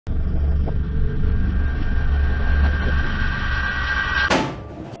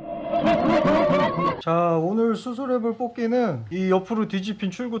자, 오늘 수술해볼 뽑기는 이 옆으로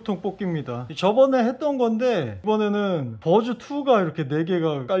뒤집힌 출구통 뽑기입니다. 저번에 했던 건데 이번에는 버즈2가 이렇게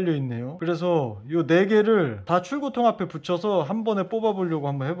 4개가 깔려있네요. 그래서 이 4개를 다 출구통 앞에 붙여서 한 번에 뽑아보려고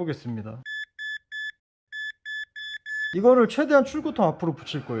한번 해보겠습니다. 이거를 최대한 출구통 앞으로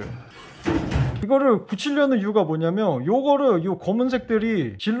붙일 거예요. 이거를 붙이려는 이유가 뭐냐면 요거를 요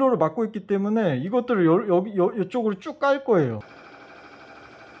검은색들이 진로를 막고 있기 때문에 이것들을 이쪽으로 쭉 깔 거예요.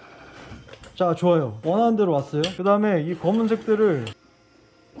 자, 좋아요. 원하는 대로 왔어요. 그 다음에 이 검은색들을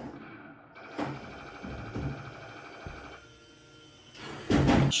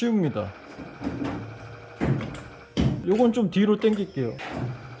치웁니다. 요건 좀 뒤로 당길게요.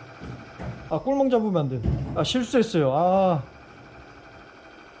 아, 꿀멍 잡으면 안 돼. 아, 실수했어요. 아,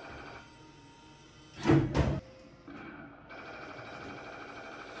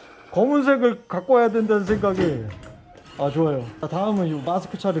 검은색을 갖고 와야 된다는 생각에. 아, 좋아요. 자, 다음은 이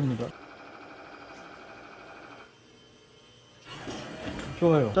마스크 차례입니다.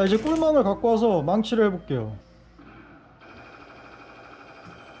 좋아요. 자, 이제 꿀망을 갖고 와서 망치를 해볼게요.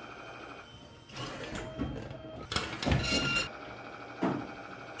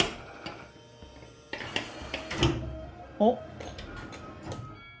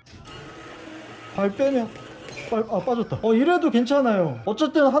 발 빼면 빠졌다. 이래도 괜찮아요.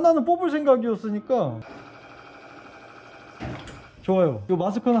 어쨌든 하나는 뽑을 생각이었으니까. 좋아요. 이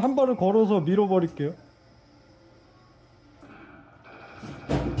마스크는 한 발을 걸어서 밀어버릴게요.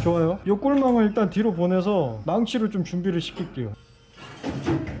 좋아요. 이 꿀망을 일단 뒤로 보내서 망치로 좀 준비를 시킬게요.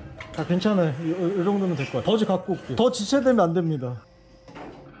 아, 괜찮아요. 이 정도면 될 것 같아요. 버즈 갖고 올게요. 더 지체되면 안 됩니다.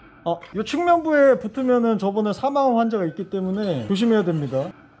 이 측면부에 붙으면은 저번에 사망한 환자가 있기 때문에 조심해야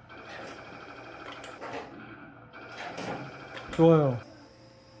됩니다. 좋아요.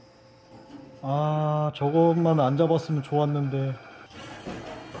 아, 저것만 안 잡았으면 좋았는데.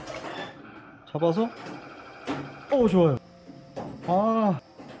 잡아서? 좋아요. 아,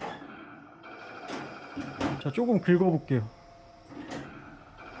 자, 조금 긁어볼게요.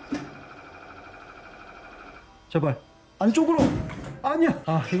 제발 안쪽으로. 아니야.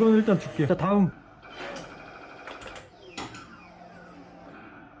 아, 이건 일단 줄게요. 자, 다음.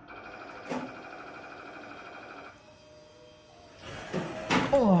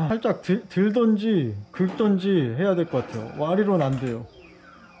 살짝 들던지 긁던지 해야 될 것 같아요. 와리로는 안 돼요.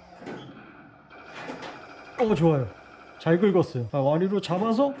 좋아요. 잘 긁었어요. 와리로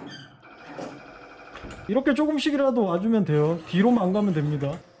잡아서 이렇게 조금씩이라도 와주면 돼요. 뒤로만 안 가면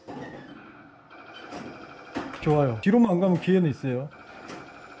됩니다. 좋아요. 뒤로만 안 가면 기회는 있어요.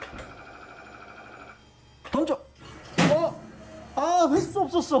 던져! 횟수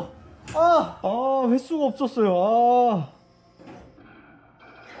없었어. 횟수가 없었어요.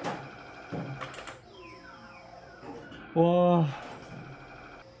 와,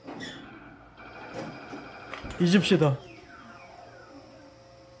 잊읍시다.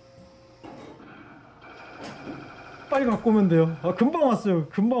 빨리 갖고 오면 돼요. 금방 왔어요.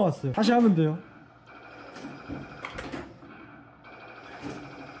 금방 왔어요. 다시 하면 돼요.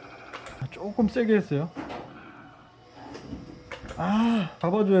 조금 세게 했어요.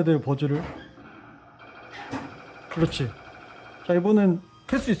 잡아줘야 돼요, 버즈를. 그렇지. 자, 이번엔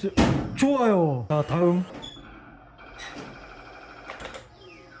할 수 있어요. 좋아요. 자, 다음.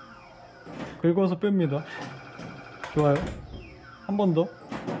 긁어서 뺍니다. 좋아요. 한 번 더.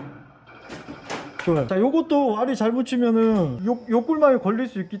 좋아요. 자, 요것도 알이 잘 붙이면은 요 꿀망에 걸릴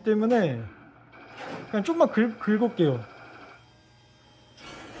수 있기 때문에 그냥 좀만 긁을게요.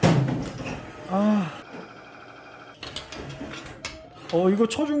 이거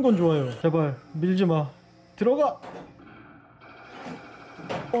쳐준 건 좋아요. 제발 밀지 마. 들어가.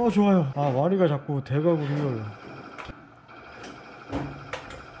 좋아요. 와리가 자꾸 대각으로 휘어요.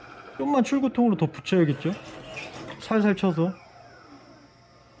 좀만 출구통으로 더 붙여야겠죠? 살살 쳐서.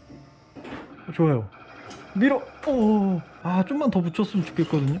 좋아요. 밀어. 좀만 더 붙였으면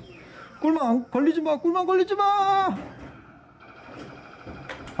좋겠거든요. 꿀망 걸리지 마. 꿀망 걸리지 마.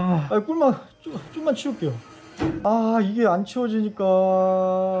 꿀망 좀만 치울게요. 이게 안 치워지니까.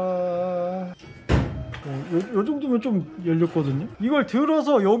 요 정도면 좀 열렸거든요. 이걸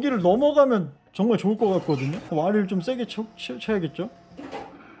들어서 여기를 넘어가면 정말 좋을 것 같거든요. 와리를 좀 세게 쳐야겠죠?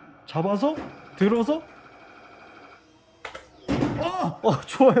 잡아서 들어서.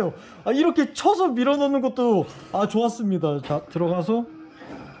 좋아요. 이렇게 쳐서 밀어넣는 것도 좋았습니다. 자, 들어가서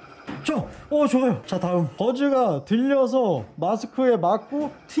좋아요. 자, 다음. 버즈가 들려서 마스크에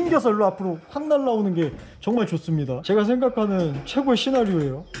맞고 튕겨서 일로 앞으로 확 날라오는 게 정말 좋습니다. 제가 생각하는 최고의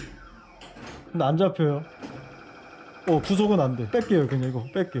시나리오예요. 근데 안 잡혀요. 구속은 안 돼. 뺄게요. 그냥 이거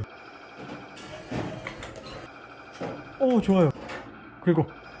뺄게요. 좋아요. 그리고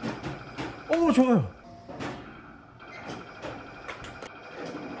오, 좋아요.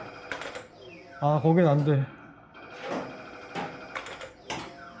 아, 거긴 안 돼.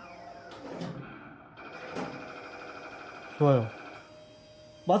 좋아요.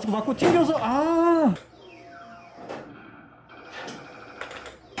 마스크 맞고 튕겨서, 아!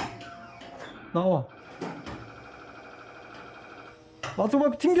 나와. 마스크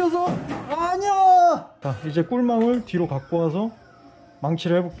맞고 튕겨서, 아니야! 자, 이제 꿀망을 뒤로 갖고 와서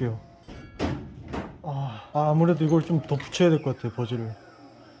망치를 해볼게요. 아무래도 이걸 좀 더 붙여야 될 것 같아요, 버즈를.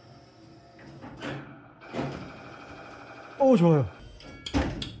 좋아요.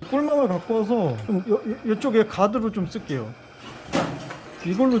 꿀망을 갖고 와서 좀 이쪽에 가드로 좀 쓸게요.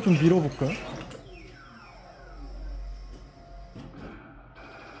 이걸로 좀 밀어볼까요?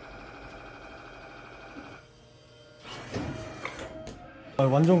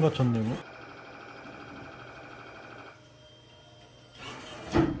 완전 갇혔네요.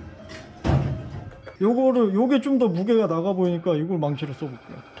 요게 좀 더 무게가 나가 보이니까 이걸 망치로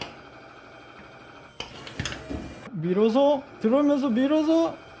써볼게요. 밀어서 들어오면서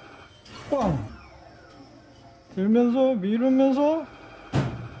밀어서 꽝 들면서 밀으면서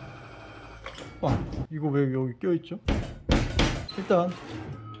꽝. 이거 왜 여기 껴있죠? 일단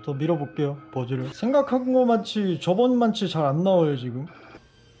더 밀어볼게요. 버즈를 생각한 것만치 저번만치 잘 안 나와요. 지금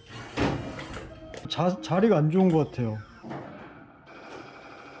자리가 안 좋은 것 같아요.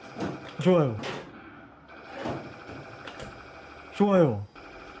 좋아요. 좋아요.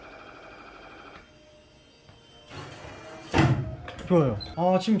 좋아요.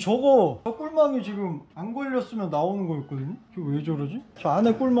 지금 저 꿀망이 지금 안 걸렸으면 나오는 거였거든요. 저거 왜 저러지? 저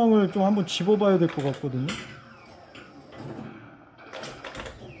안에 꿀망을 좀 한번 집어봐야 될 것 같거든요.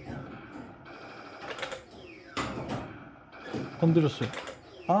 건드렸어요.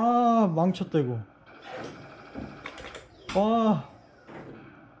 망쳤다 이거.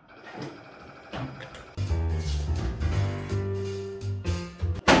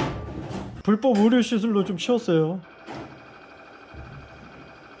 불법 의료 시술로 좀 치웠어요.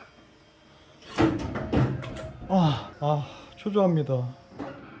 초조합니다.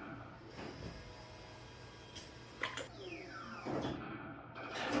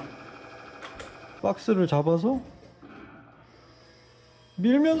 박스를 잡아서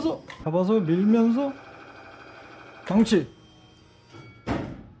밀면서 망치.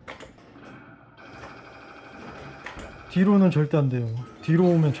 뒤로는 절대 안 돼요. 뒤로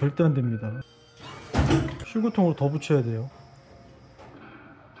오면 절대 안 됩니다. 출구통으로 더 붙여야 돼요.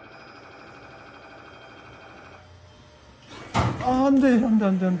 안 돼.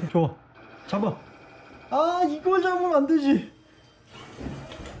 좋아. 잡아. 이걸 잡으면 안 되지.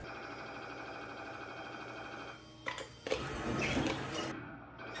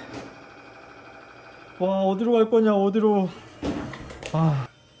 어디로 갈 거냐, 어디로.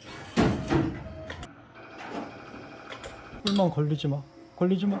 꿀망 걸리지 마.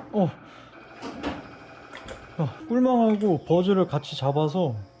 꿀망하고 버즈를 같이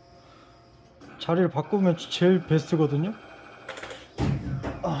잡아서 자리를 바꾸면 제일 베스트거든요.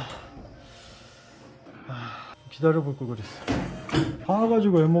 기다려볼 걸 그랬어.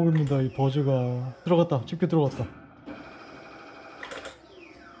 봐가지고 애먹입니다. 이 버즈가. 들어갔다. 집게 들어갔다.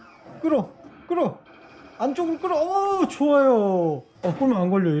 끌어 안쪽으로 끌어. 좋아요. 꿀망 안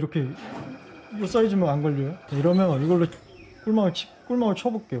걸려요. 이렇게 이 사이즈면 안 걸려요. 이러면 이걸로 꿀망을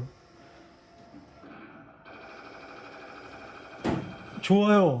쳐볼게요.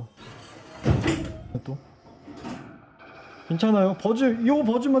 좋아요. 또 괜찮아요. 이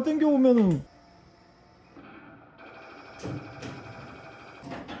버즈만 당겨오면은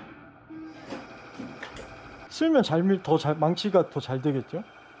쓸면 망치가 더 잘 되겠죠?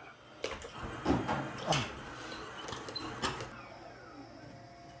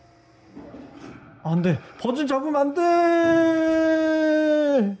 안 돼. 버즈 잡으면 안 돼.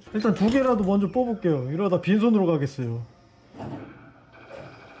 일단 2개라도 먼저 뽑을게요. 이러다 빈손으로 가겠어요.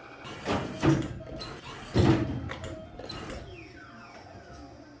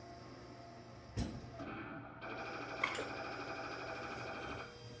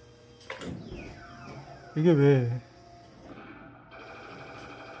 이게 왜?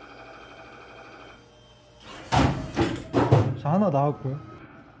 자, 하나 나왔고요.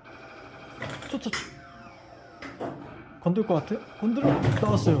 건들 것 같아? 건들어.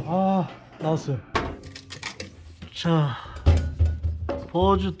 나왔어요. 나왔어요. 자,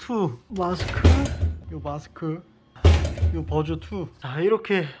 버즈2 마스크. 요 버즈2. 자,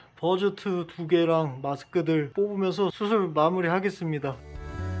 이렇게 버즈2 2개랑 마스크들 뽑으면서 수술 마무리 하겠습니다.